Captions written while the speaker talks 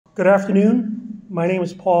Good afternoon. My name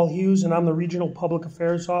is Paul Hughes, and I'm the Regional Public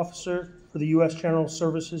Affairs Officer for the U.S. General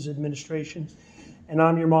Services Administration, and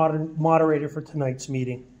I'm your moderator for tonight's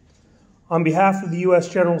meeting. On behalf of the U.S.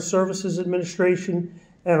 General Services Administration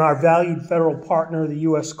and our valued federal partner, the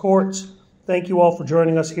U.S. Courts, thank you all for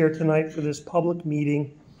joining us here tonight for this public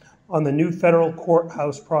meeting on the new federal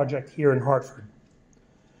courthouse project here in Hartford.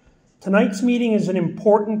 Tonight's meeting is an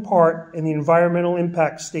important part in the environmental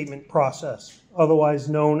impact statement process, otherwise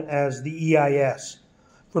known as the EIS,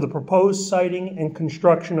 for the proposed siting and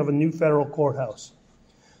construction of a new federal courthouse.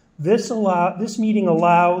 This meeting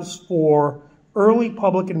allows for early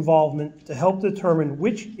public involvement to help determine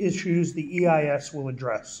which issues the EIS will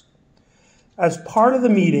address. As part of the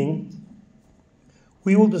meeting,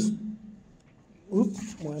 we will just,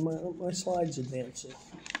 oops, why am my slides advancing?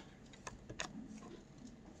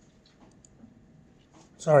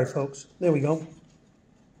 Sorry, folks. There we go.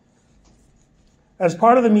 As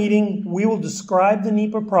part of the meeting, we will describe the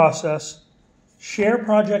NEPA process, share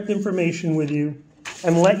project information with you,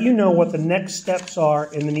 and let you know what the next steps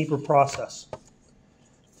are in the NEPA process.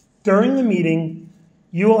 During the meeting,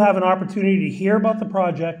 you will have an opportunity to hear about the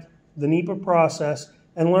project, the NEPA process,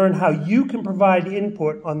 and learn how you can provide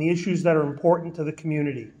input on the issues that are important to the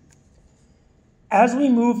community. As we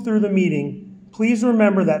move through the meeting, please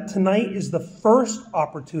remember that tonight is the first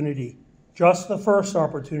opportunity, just the first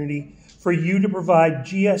opportunity, for you to provide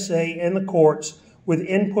GSA and the courts with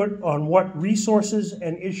input on what resources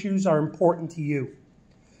and issues are important to you.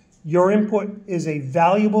 Your input is a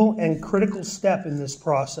valuable and critical step in this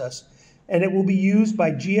process, and it will be used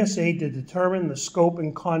by GSA to determine the scope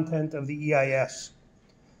and content of the EIS.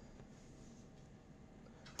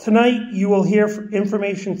 Tonight, you will hear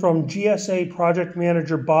information from GSA Project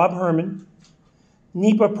Manager Bob Herman,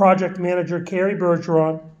 NEPA Project Manager Carrie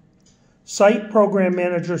Bergeron, Site Program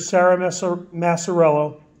Manager Sarah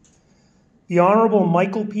Massarello, the Honorable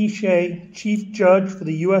Michael P. Shea, Chief Judge for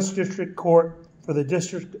the U.S. District Court for the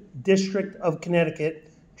District of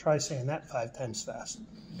Connecticut, try saying that 5 times fast,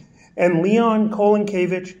 and Leon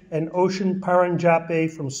Kolinkevich and Ocean Paranjape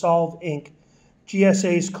from Solve Inc.,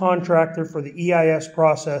 GSA's contractor for the EIS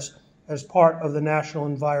process as part of the National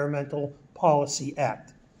Environmental Policy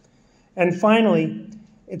Act. And finally,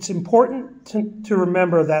 it's important to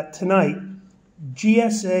remember that tonight,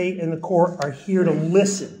 GSA and the court are here to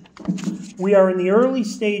listen. We are in the early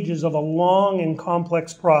stages of a long and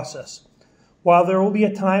complex process. While there will be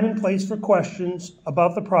a time and place for questions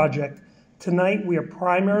about the project, tonight we are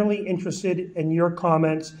primarily interested in your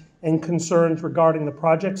comments and concerns regarding the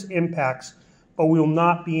project's impacts, but we will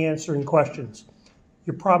not be answering questions.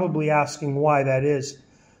 You're probably asking why that is.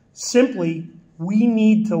 Simply, we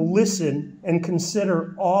need to listen and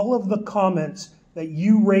consider all of the comments that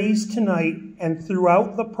you raised tonight and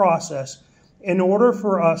throughout the process in order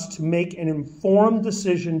for us to make an informed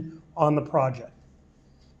decision on the project.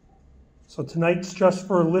 So tonight's just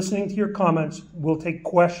for listening to your comments. We'll take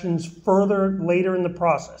questions further later in the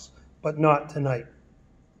process, but not tonight.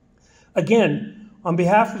 Again, on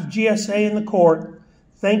behalf of GSA and the court,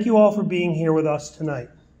 thank you all for being here with us tonight.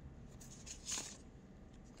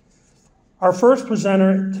 Our first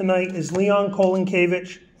presenter tonight is Leon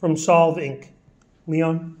Kolinkevich from Solve Inc.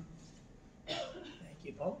 Leon. Thank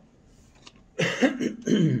you, Paul.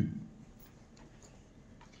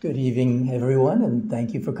 Good evening, everyone, and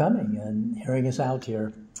thank you for coming and hearing us out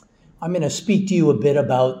here. I'm going to speak to you a bit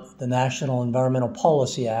about the National Environmental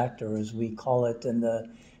Policy Act, or as we call it in the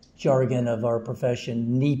jargon of our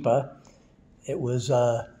profession, NEPA. It was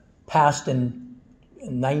passed in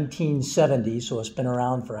 1970, so it's been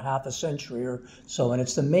around for half a century or so, and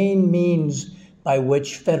it's the main means by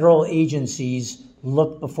which federal agencies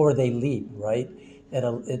look before they lead, right?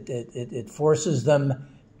 It forces them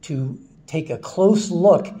to take a close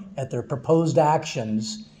look at their proposed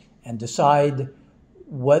actions and decide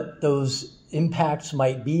what those impacts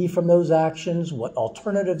might be from those actions, what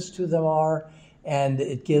alternatives to them are, and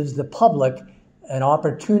it gives the public an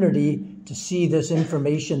opportunity to see this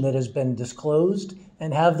information that has been disclosed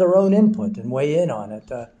and have their own input and weigh in on it.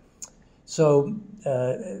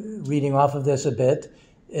 Reading off of this a bit,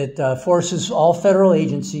 it forces all federal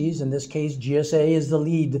agencies, in this case GSA is the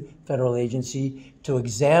lead federal agency, to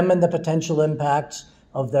examine the potential impacts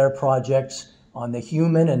of their projects on the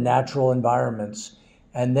human and natural environments.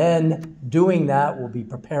 And then doing that will be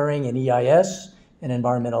preparing an EIS, an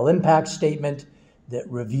environmental impact statement, that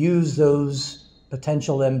reviews those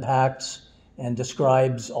potential impacts and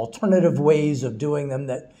describes alternative ways of doing them,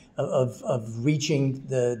 of reaching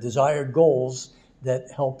the desired goals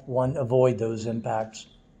that help one avoid those impacts.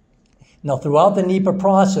 Now, throughout the NEPA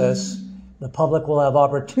process, the public will have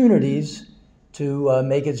opportunities to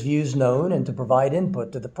make its views known and to provide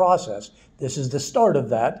input to the process. This is the start of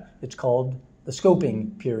that. It's called the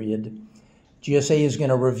scoping period. GSA is going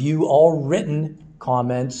to review all written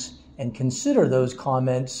comments and consider those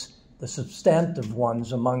comments, the substantive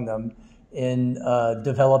ones among them, in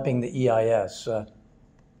developing the EIS.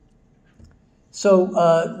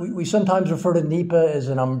 We sometimes refer to NEPA as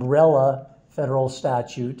an umbrella federal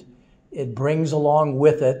statute. It brings along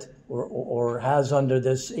with it, or has under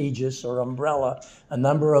this aegis or umbrella, a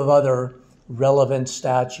number of other relevant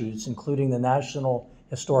statutes, including the National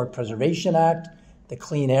Historic Preservation Act, the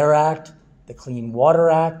Clean Air Act, the Clean Water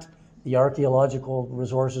Act, the Archaeological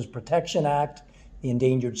Resources Protection Act, the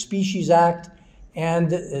Endangered Species Act,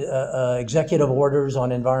 and executive orders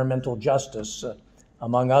on environmental justice,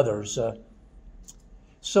 among others.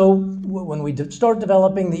 So when we start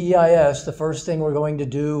developing the EIS, the first thing we're going to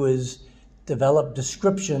do is develop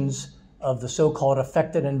descriptions of the so-called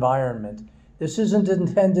affected environment. This isn't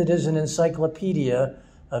intended as an encyclopedia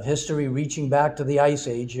of history reaching back to the Ice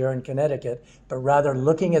Age here in Connecticut, but rather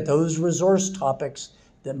looking at those resource topics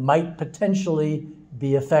that might potentially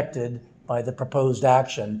be affected by the proposed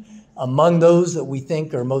action. Among those that we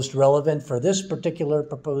think are most relevant for this particular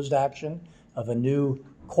proposed action of a new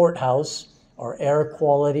courthouse are air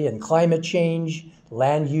quality and climate change,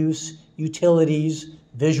 land use, utilities,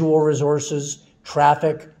 visual resources,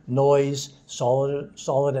 traffic, noise,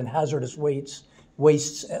 solid and hazardous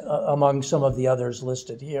wastes, among some of the others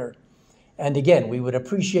listed here. And again, we would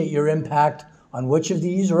appreciate your impact on which of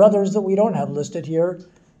these or others that we don't have listed here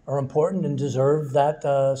are important and deserve that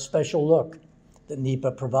special look that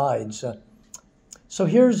NEPA provides. So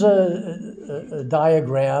here's a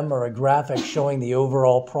diagram or a graphic showing the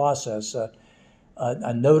overall process.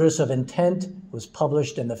 A notice of intent was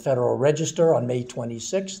published in the Federal Register on May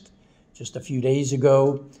 26th, just a few days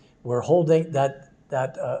ago. We're holding that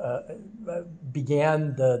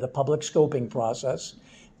began the public scoping process.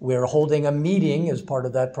 We're holding a meeting as part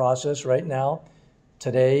of that process right now.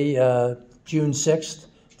 Today, June 6th,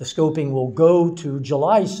 the scoping will go to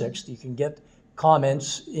July 6th. You can get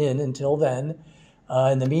comments in until then.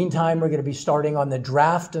 In the meantime, we're going to be starting on the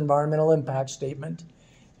draft environmental impact statement.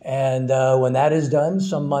 And when that is done,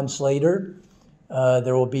 some months later,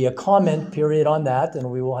 there will be a comment period on that, and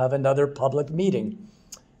we will have another public meeting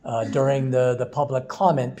during the public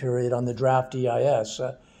comment period on the draft EIS.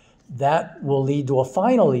 That will lead to a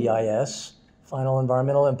final EIS, final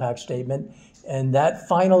environmental impact statement, and that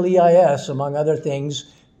final EIS, among other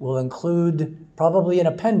things, will include probably an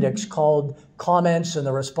appendix called Comments and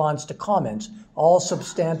the Response to Comments. All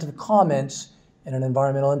substantive comments in an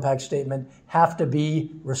environmental impact statement have to be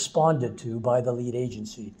responded to by the lead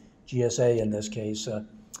agency, GSA in this case.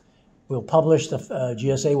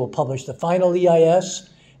 GSA will publish the final EIS,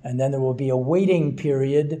 and then there will be a waiting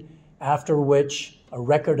period after which a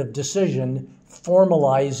record of decision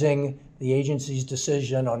formalizing the agency's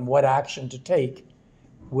decision on what action to take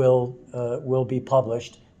will be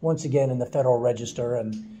published, once again in the Federal Register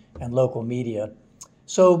and local media.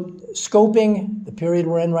 So scoping, the period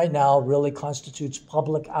we're in right now, really constitutes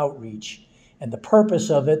public outreach. And the purpose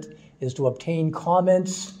of it is to obtain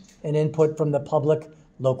comments and input from the public,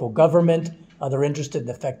 local government, other interested and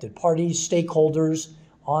affected parties, stakeholders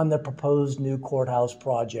on the proposed new courthouse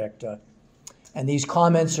project. And these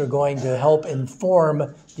comments are going to help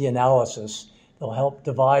inform the analysis. They'll help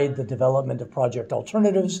divide the development of project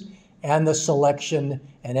alternatives and the selection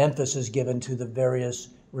and emphasis given to the various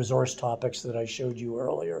resource topics that I showed you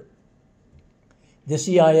earlier. This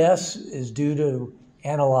EIS is due to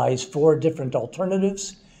analyze 4 different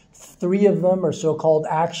alternatives. 3 of them are so-called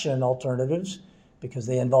action alternatives because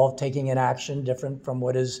they involve taking an action different from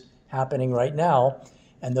what is happening right now.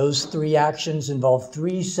 And those 3 actions involve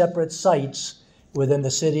 3 separate sites within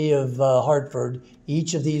the city of Hartford.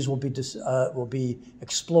 Each of these will be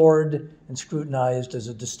explored and scrutinized as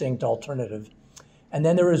a distinct alternative. And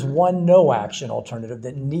then there is one no action alternative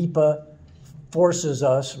that NEPA forces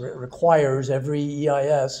us, requires every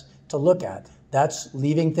EIS to look at. That's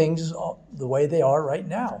leaving things the way they are right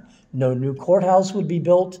now. No new courthouse would be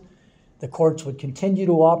built. The courts would continue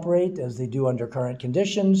to operate as they do under current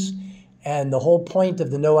conditions. And the whole point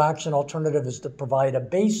of the no action alternative is to provide a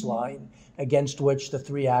baseline against which the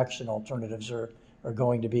 3 action alternatives are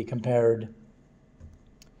going to be compared.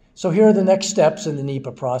 So here are the next steps in the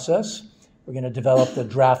NEPA process. We're going to develop the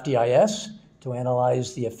draft EIS to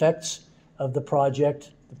analyze the effects of the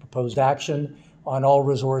project, the proposed action, on all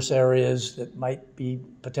resource areas that might be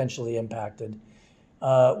potentially impacted.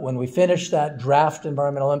 When we finish that draft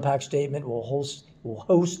environmental impact statement, we'll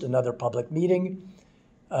host another public meeting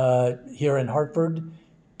here in Hartford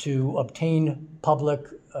to obtain public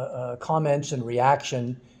comments and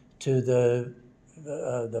reaction to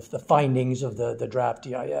the findings of the draft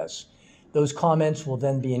EIS. Those comments will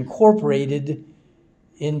then be incorporated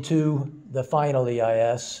into the final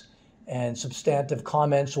EIS, and substantive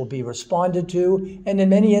comments will be responded to, and in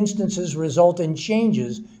many instances result in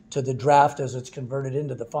changes to the draft as it's converted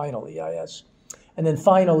into the final EIS. And then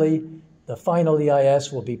finally, the final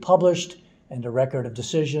EIS will be published, and a record of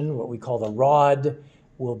decision, what we call the ROD,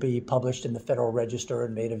 will be published in the Federal Register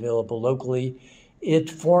and made available locally. It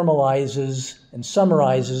formalizes and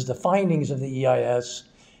summarizes the findings of the EIS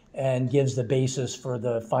and gives the basis for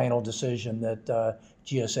the final decision that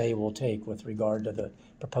GSA will take with regard to the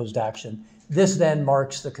proposed action. This then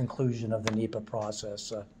marks the conclusion of the NEPA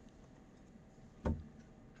process.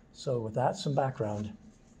 So with that, some background.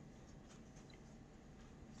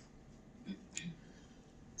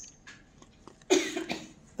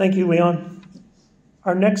 Thank you, Leon.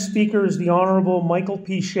 Our next speaker is the Honorable Michael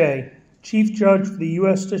P. Shea, Chief Judge for the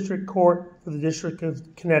U.S. District Court for the District of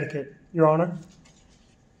Connecticut. Your Honor.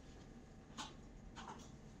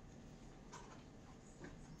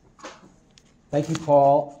 Thank you,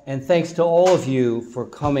 Paul, and thanks to all of you for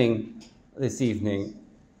coming this evening.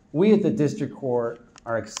 We at the District Court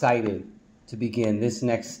are excited to begin this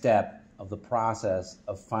next step of the process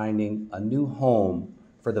of finding a new home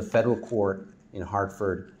for the federal court in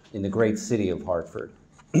Hartford, in the great city of Hartford.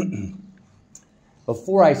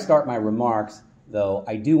 Before I start my remarks, though,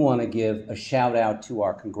 I do want to give a shout out to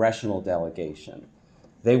our congressional delegation.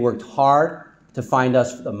 They worked hard to find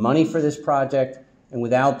us the money for this project, and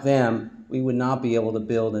without them, we would not be able to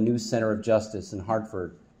build a new center of justice in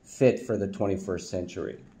Hartford fit for the 21st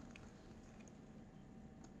century.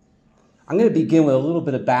 I'm going to begin with a little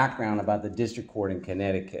bit of background about the District Court in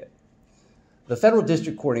Connecticut. The Federal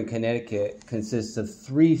District Court in Connecticut consists of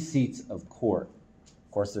 3 seats of court.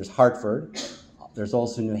 Of course, there's Hartford, there's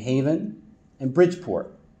also New Haven, and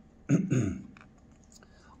Bridgeport.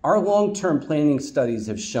 Our long-term planning studies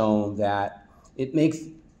have shown that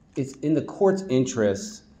it's in the court's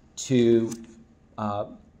interest to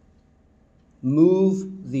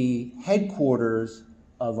move the headquarters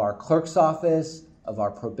of our clerk's office, of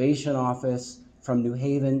our probation office, from New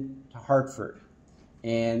Haven to Hartford.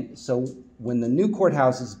 And so when the new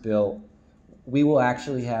courthouse is built, we will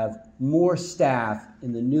actually have more staff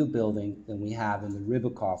in the new building than we have in the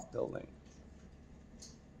Ribicoff building.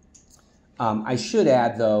 I should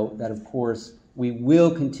add, though, that of course we will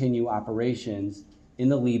continue operations in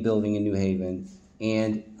the Lee building in New Haven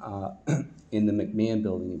and in the McMahon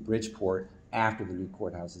building in Bridgeport after the new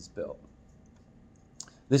courthouse is built.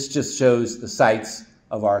 This just shows the sites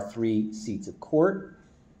of our 3 seats of court: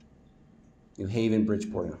 New Haven,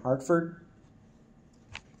 Bridgeport, and Hartford.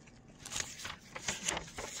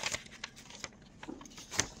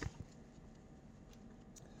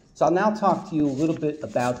 So I'll now talk to you a little bit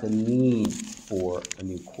about the need for a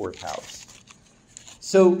new courthouse.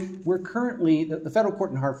 So we're currently, the federal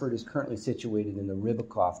court in Hartford is currently situated in the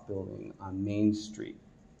Ribicoff building on Main Street.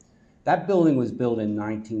 That building was built in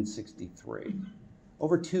 1963,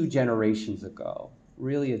 over 2 generations ago,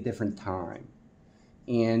 really a different time.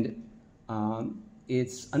 And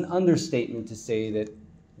it's an understatement to say that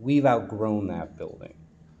we've outgrown that building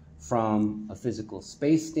from a physical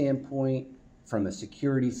space standpoint, from a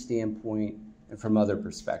security standpoint, and from other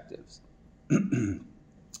perspectives.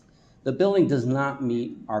 The building does not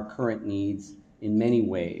meet our current needs in many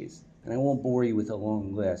ways, and I won't bore you with a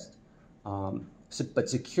long list, but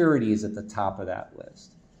security is at the top of that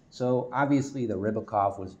list. So obviously the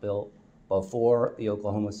Ribicoff was built before the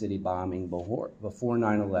Oklahoma City bombing, before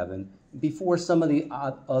 9/11, before some of the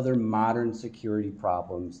other modern security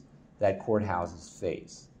problems that courthouses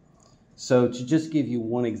face. So to just give you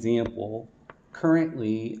one example,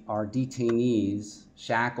 currently our detainees,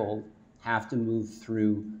 shackled, have to move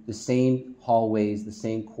through the same hallways, the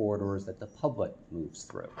same corridors that the public moves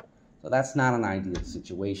through. So that's not an ideal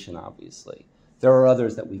situation, obviously. There are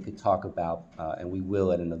others that we could talk about, and we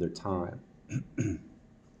will at another time.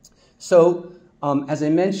 So, as I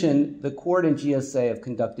mentioned, the court and GSA have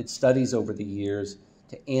conducted studies over the years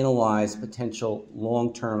to analyze potential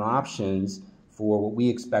long-term options for what we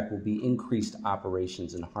expect will be increased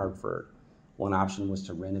operations in Hartford. One option was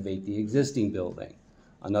to renovate the existing building.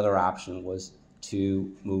 Another option was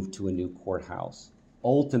to move to a new courthouse.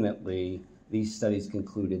 Ultimately, these studies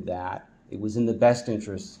concluded that it was in the best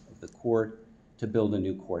interest of the court to build a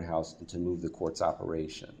new courthouse and to move the court's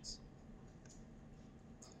operations.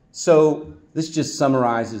 So this just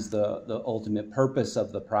summarizes the ultimate purpose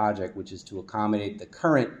of the project, which is to accommodate the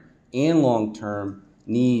current and long-term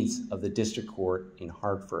needs of the district court in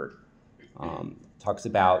Hartford. Talks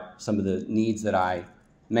about some of the needs that I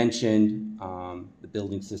mentioned. The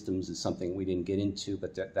building systems is something we didn't get into,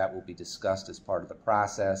 but that will be discussed as part of the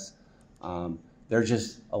process. There are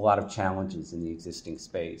just a lot of challenges in the existing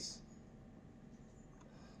space.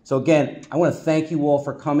 So again, I want to thank you all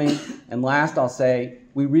for coming. And last, I'll say,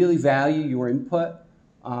 we really value your input.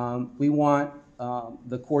 We want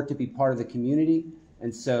the court to be part of the community.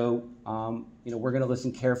 And so, we're going to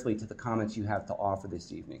listen carefully to the comments you have to offer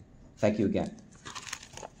this evening. Thank you again.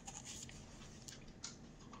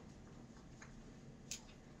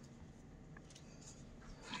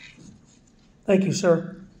 Thank you,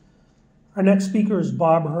 sir. Our next speaker is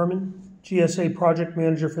Bob Herman, GSA Project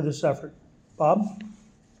Manager for this effort. Bob?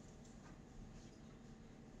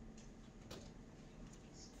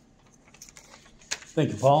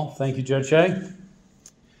 Thank you, Paul. Thank you, Judge Shea.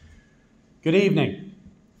 Good evening.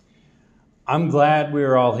 I'm glad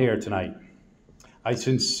we're all here tonight. I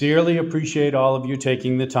sincerely appreciate all of you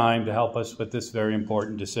taking the time to help us with this very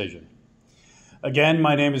important decision. Again,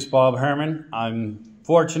 my name is Bob Herman. I'm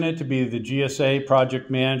fortunate to be the GSA project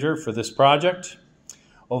manager for this project.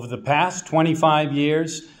 Over the past 25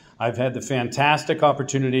 years, I've had the fantastic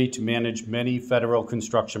opportunity to manage many federal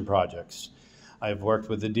construction projects. I've worked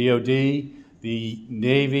with the DoD, the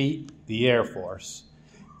Navy, the Air Force,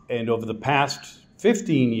 and over the past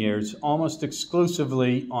 15 years, almost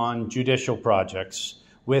exclusively on judicial projects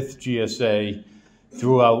with GSA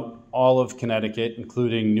throughout all of Connecticut,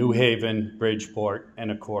 including New Haven, Bridgeport,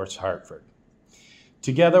 and of course, Hartford.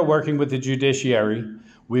 Together, working with the judiciary,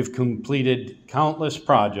 we've completed countless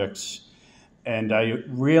projects, and I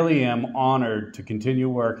really am honored to continue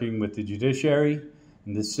working with the judiciary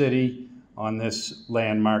and the city on this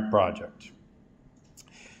landmark project.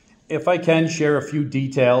 If I can share a few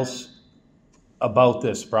details about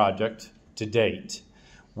this project to date.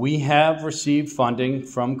 We have received funding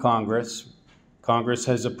from Congress. Congress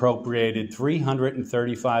has appropriated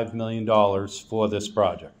 $335 million for this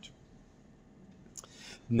project.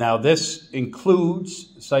 Now, this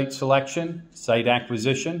includes site selection, site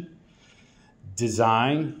acquisition,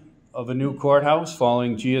 design of a new courthouse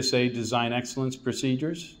following GSA design excellence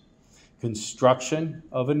procedures, construction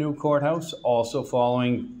of a new courthouse also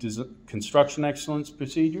following construction excellence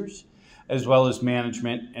procedures, as well as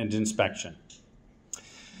management and inspection.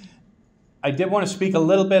 I did want to speak a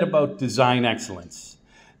little bit about design excellence.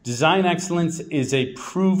 Design excellence is a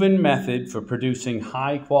proven method for producing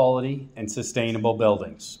high quality and sustainable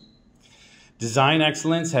buildings. Design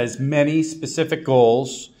excellence has many specific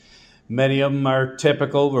goals. Many of them are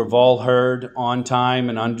typical, we've all heard, on time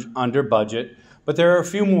and under budget, but there are a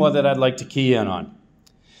few more that I'd like to key in on.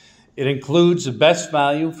 It includes the best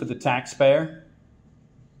value for the taxpayer,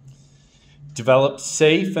 develop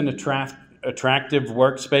safe and attractive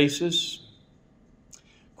workspaces,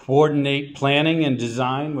 coordinate planning and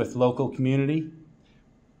design with local community,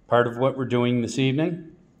 part of what we're doing this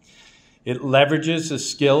evening. It leverages the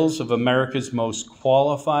skills of America's most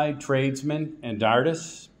qualified tradesmen and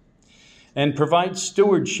artists, and provides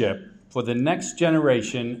stewardship for the next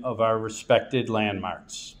generation of our respected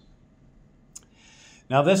landmarks.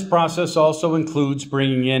 Now, this process also includes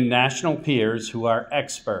bringing in national peers who are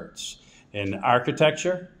experts in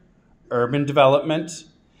architecture, urban development,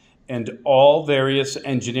 and all various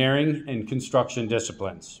engineering and construction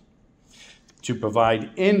disciplines to provide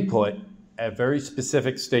input at very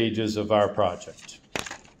specific stages of our project.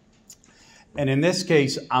 And in this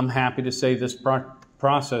case, I'm happy to say this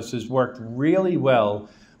process has worked really well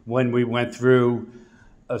when we went through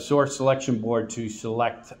a source selection board to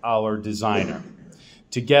select our designer.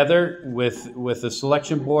 Together with a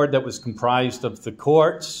selection board that was comprised of the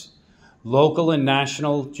courts, local and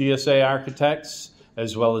national GSA architects,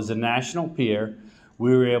 as well as a national peer,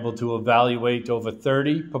 we were able to evaluate over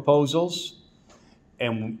 30 proposals.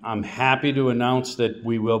 And I'm happy to announce that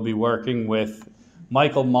we will be working with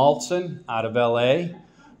Michael Maltzen out of LA,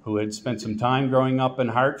 who had spent some time growing up in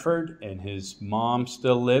Hartford, and his mom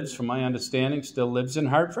still lives, from my understanding, still lives in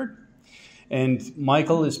Hartford. And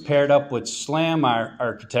Michael is paired up with SLAM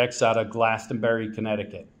Architects out of Glastonbury,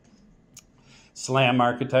 Connecticut. SLAM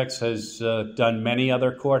Architects has done many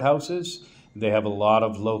other courthouses. They have a lot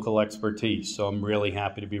of local expertise, so I'm really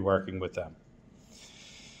happy to be working with them.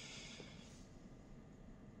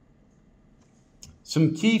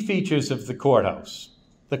 Some key features of the courthouse.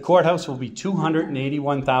 The courthouse will be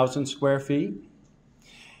 281,000 square feet.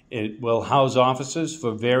 It will house offices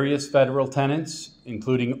for various federal tenants,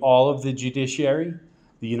 including all of the judiciary,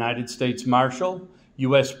 the United States Marshal,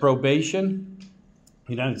 U.S. Probation,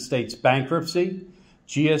 United States Bankruptcy,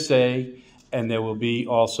 GSA, and there will be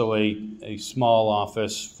also a small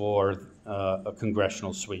office for a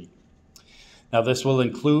congressional suite. Now, this will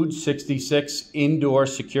include 66 indoor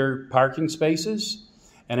secure parking spaces,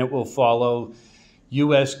 and it will follow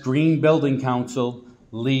U.S. Green Building Council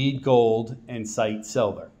LEED Gold and Site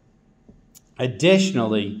Silver.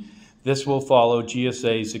 Additionally, this will follow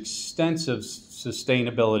GSA's extensive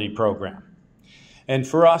sustainability program. And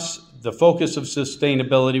for us, the focus of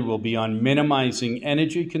sustainability will be on minimizing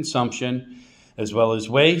energy consumption as well as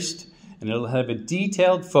waste, and it'll have a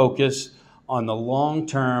detailed focus on the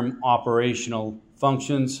long-term operational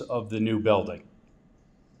functions of the new building.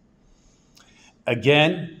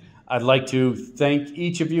 Again, I'd like to thank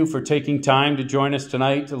each of you for taking time to join us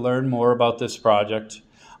tonight to learn more about this project.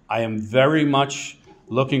 I am very much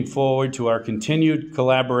looking forward to our continued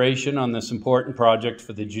collaboration on this important project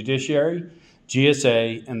for the judiciary,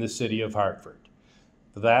 GSA, and the city of Hartford.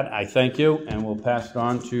 For that, I thank you, and will pass it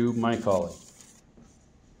on to my colleague.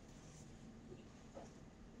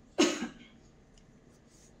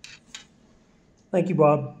 Thank you,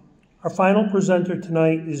 Bob. Our final presenter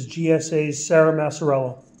tonight is GSA's Sarah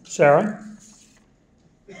Massarello. Sarah?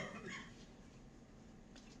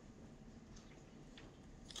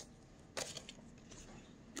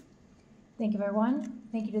 Thank you, everyone.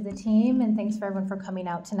 Thank you to the team, and thanks for everyone for coming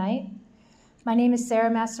out tonight. My name is Sarah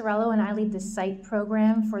Massarello, and I lead the site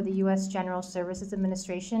program for the U.S. General Services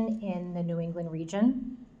Administration in the New England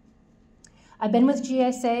region. I've been with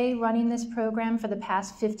GSA running this program for the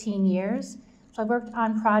past 15 years. So I've worked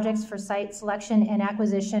on projects for site selection and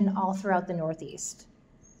acquisition all throughout the Northeast.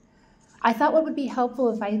 I thought what would be helpful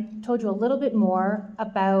if I told you a little bit more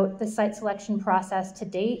about the site selection process to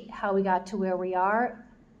date, how we got to where we are,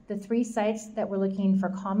 the 3 sites that we're looking for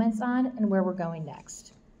comments on, and where we're going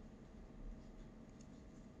next.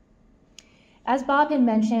 As Bob had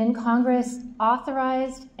mentioned, Congress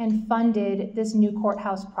authorized and funded this new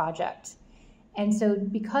courthouse project. And so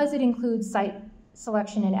because it includes site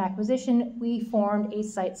selection and acquisition, we formed a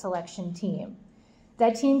site selection team.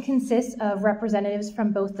 That team consists of representatives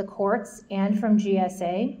from both the courts and from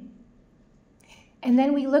GSA. And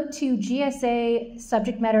then we look to GSA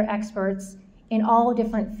subject matter experts in all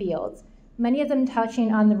different fields, many of them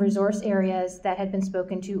touching on the resource areas that had been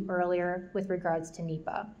spoken to earlier with regards to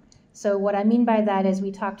NEPA. So what I mean by that is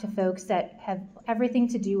we talk to folks that have everything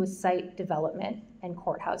to do with site development and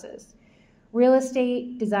courthouses. Real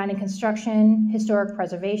estate, design and construction, historic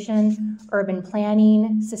preservation, urban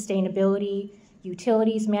planning, sustainability,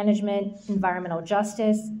 utilities management, environmental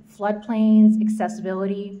justice, floodplains,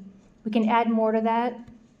 accessibility. We can add more to that.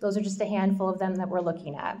 Those are just a handful of them that we're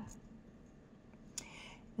looking at.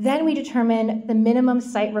 Then we determine the minimum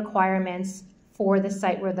site requirements for the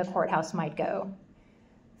site where the courthouse might go.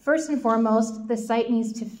 First and foremost, the site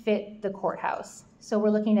needs to fit the courthouse. So we're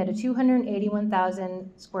looking at a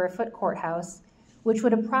 281,000 square foot courthouse, which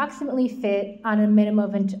would approximately fit on a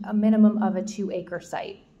minimum of a 2-acre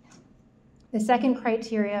site. The second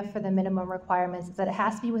criteria for the minimum requirements is that it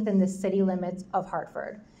has to be within the city limits of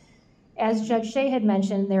Hartford. As Judge Shea had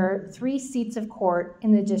mentioned, there are 3 seats of court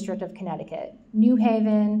in the District of Connecticut: New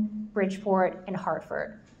Haven, Bridgeport, and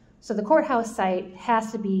Hartford. So the courthouse site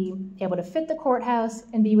has to be able to fit the courthouse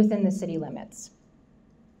and be within the city limits.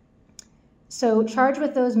 So charged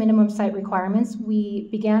with those minimum site requirements, we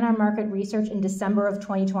began our market research in December of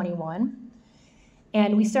 2021.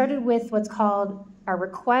 And we started with what's called our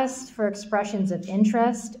request for expressions of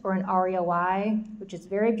interest, or an REOI, which is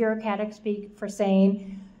very bureaucratic speak for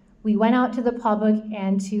saying we went out to the public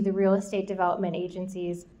and to the real estate development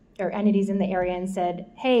agencies or entities in the area and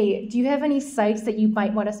said, hey, do you have any sites that you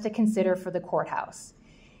might want us to consider for the courthouse?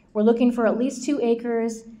 We're looking for at least 2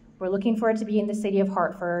 acres. We're looking for it to be in the city of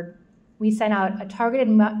Hartford. We sent out a targeted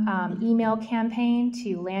email campaign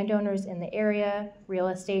to landowners in the area, real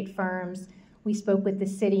estate firms. We spoke with the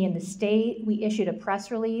city and the state. We issued a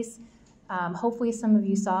press release. Hopefully some of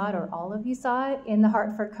you saw it, or all of you saw it, in the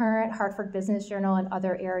Hartford Current, Hartford Business Journal, and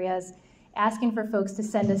other areas, asking for folks to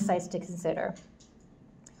send us sites to consider.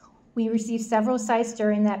 We received several sites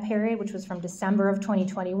during that period, which was from December of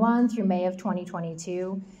 2021 through May of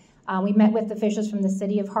 2022. We met with officials from the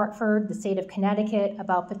city of Hartford, the state of Connecticut,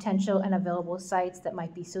 about potential and available sites that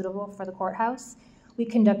might be suitable for the courthouse. We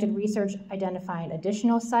conducted research identifying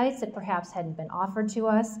additional sites that perhaps hadn't been offered to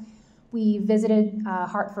us. We visited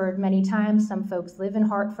Hartford many times. Some folks live in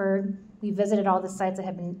Hartford. We visited all the sites that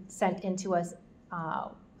have been sent into us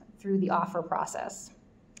through the offer process.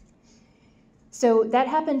 So that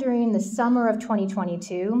happened during the summer of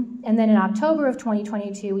 2022. And then in October of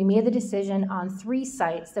 2022, we made the decision on 3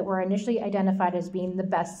 sites that were initially identified as being the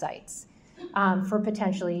best sites for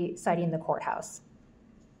potentially siting the courthouse.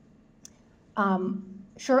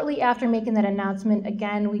 Shortly after making that announcement,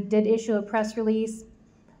 again, we did issue a press release.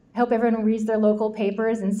 I hope everyone reads their local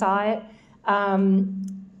papers and saw it.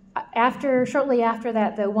 Shortly after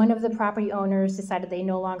that, though, one of the property owners decided they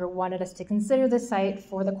no longer wanted us to consider the site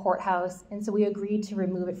for the courthouse, and so we agreed to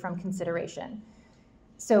remove it from consideration.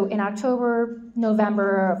 So in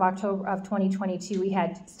November of 2022, we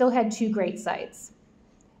still had 2 great sites.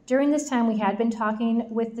 During this time, we had been talking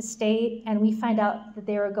with the state, and we find out that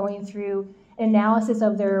they were going through an analysis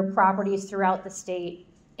of their properties throughout the state,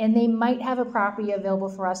 and they might have a property available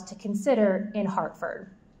for us to consider in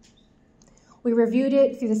Hartford. We reviewed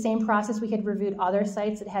it through the same process we had reviewed other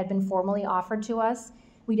sites that had been formally offered to us.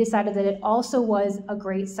 We decided that it also was a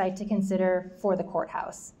great site to consider for the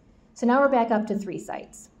courthouse. So now we're back up to 3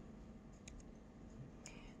 sites.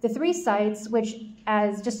 The 3 sites, which,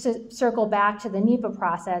 just to circle back to the NEPA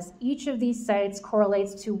process, each of these sites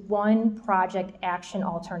correlates to one project action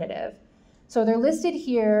alternative. So they're listed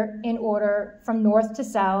here in order from north to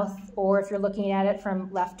south, or if you're looking at it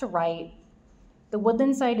from left to right. The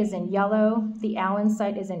Woodland site is in yellow, the Allen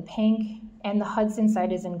site is in pink, and the Hudson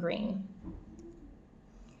site is in green.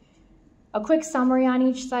 A quick summary on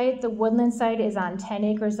each site: the Woodland site is on 10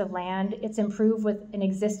 acres of land. It's improved with an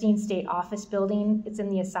existing state office building. It's in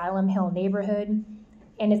the Asylum Hill neighborhood,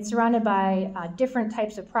 and it's surrounded by different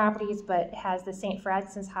types of properties, but has the St.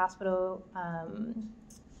 Francis Hospital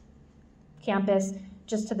campus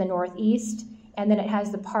just to the northeast, and then it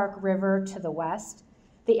has the Park River to the west.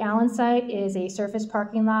 The Allen site is a surface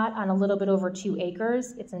parking lot on a little bit over 2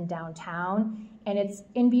 acres. It's in downtown, and it's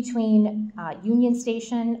in between Union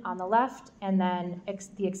Station on the left and then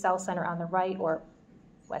the Excel Center on the right, or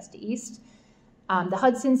west to east. The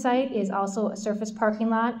Hudson site is also a surface parking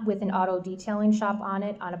lot with an auto detailing shop on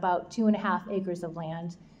it on about 2.5 acres of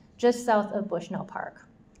land, just south of Bushnell Park.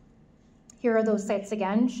 Here are those sites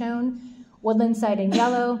again shown: Woodland site in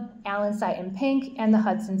yellow, Allen site in pink, and the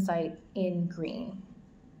Hudson site in green.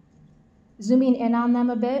 Zooming in on them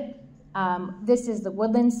a bit, this is the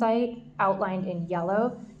Woodland site outlined in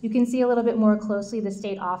yellow. You can see a little bit more closely the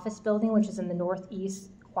state office building, which is in the northeast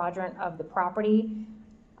quadrant of the property.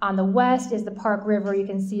 On the west is the Park River. You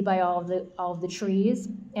can see by all of the trees,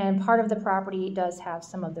 and part of the property does have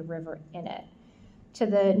some of the river in it. To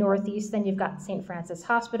the northeast, then you've got St. Francis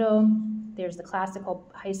Hospital. There's the Classical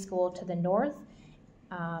High School to the north,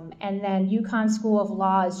 and then Yukon School of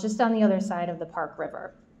Law is just on the other side of the Park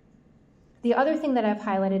River. The other thing that I've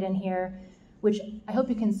highlighted in here, which I hope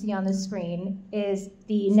you can see on the screen, is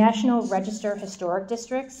the National Register Historic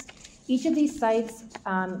Districts. Each of these sites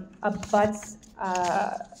abuts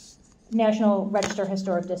National Register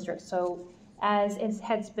Historic Districts. So as it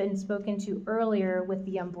has been spoken to earlier with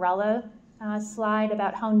the umbrella slide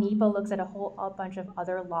about how NEPA looks at a bunch of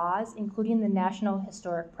other laws, including the National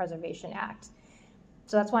Historic Preservation Act.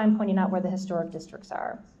 So that's why I'm pointing out where the historic districts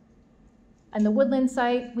are. On the Woodland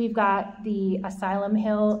site, we've got the Asylum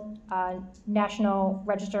Hill National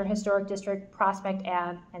Register Historic District, Prospect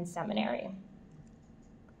Ave, and Seminary.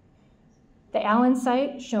 The Allen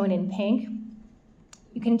site, shown in pink,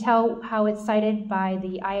 you can tell how it's sited by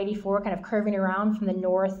the I-84 kind of curving around from the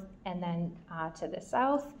north and then to the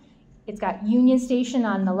south. It's got Union Station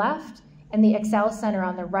on the left and the Excel Center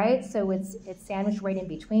on the right, so it's sandwiched right in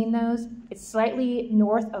between those. It's slightly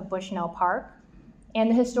north of Bushnell Park. And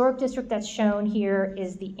the historic district that's shown here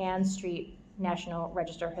is the Ann Street National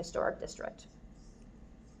Register Historic District.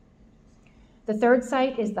 The third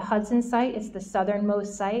site is the Hudson site. It's the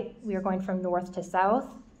southernmost site. We are going from north to south.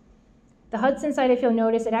 The Hudson site, if you'll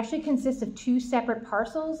notice, it actually consists of 2 separate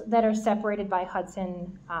parcels that are separated by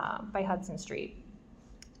Hudson Street.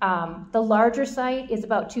 The larger site is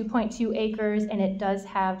about 2.2 acres, and it does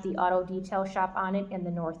have the auto detail shop on it in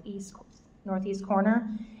the northeast corner,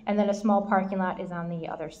 and then a small parking lot is on the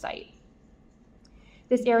other site.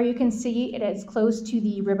 This area, you can see it is close to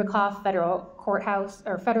the Ribicoff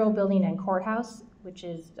Federal Building and Courthouse, which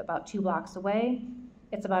is about 2 blocks away.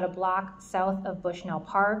 It's about a block south of Bushnell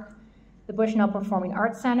Park. The Bushnell Performing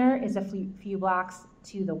Arts Center is a few blocks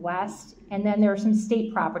to the west, and then there are some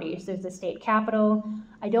state properties. There's the state capitol.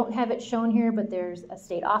 I don't have it shown here, but there's a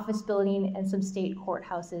state office building and some state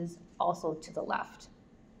courthouses also to the left.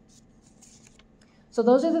 So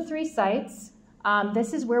those are the 3 sites.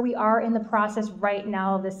 This is where we are in the process right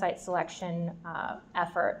now of the site selection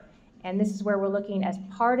effort. And this is where we're looking as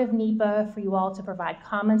part of NEPA for you all to provide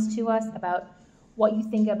comments to us about what you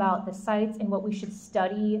think about the sites and what we should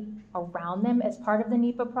study around them as part of the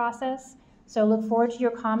NEPA process. So look forward to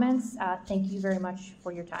your comments. Thank you very much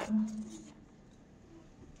for your time.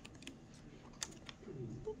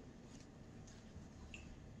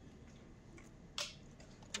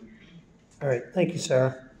 All right, thank you,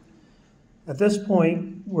 Sarah. At this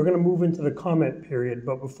point, we're going to move into the comment period,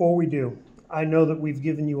 but before we do, I know that we've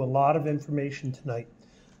given you a lot of information tonight.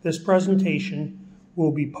 This presentation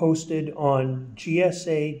will be posted on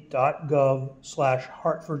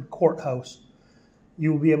gsa.gov/Hartford Courthouse.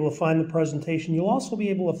 You will be able to find the presentation. You'll also be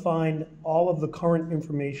able to find all of the current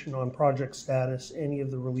information on project status, any of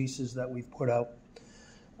the releases that we've put out.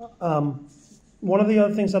 One of the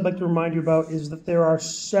other things I'd like to remind you about is that there are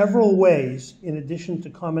several ways, in addition to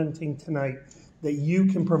commenting tonight, that you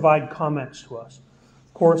can provide comments to us.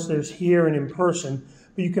 Of course, there's here and in person,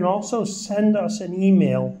 but you can also send us an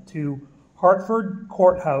email to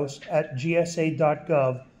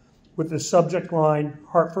hartfordcourthouse@gsa.gov with the subject line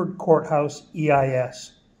Hartford Courthouse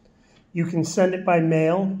EIS. You can send it by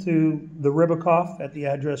mail to the Ribicoff at the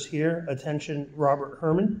address here, attention Robert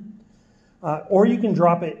Herman, or you can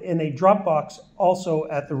drop it in a Dropbox also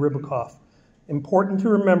at the Ribicoff. Important to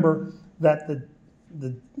remember that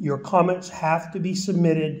your comments have to be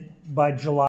submitted by July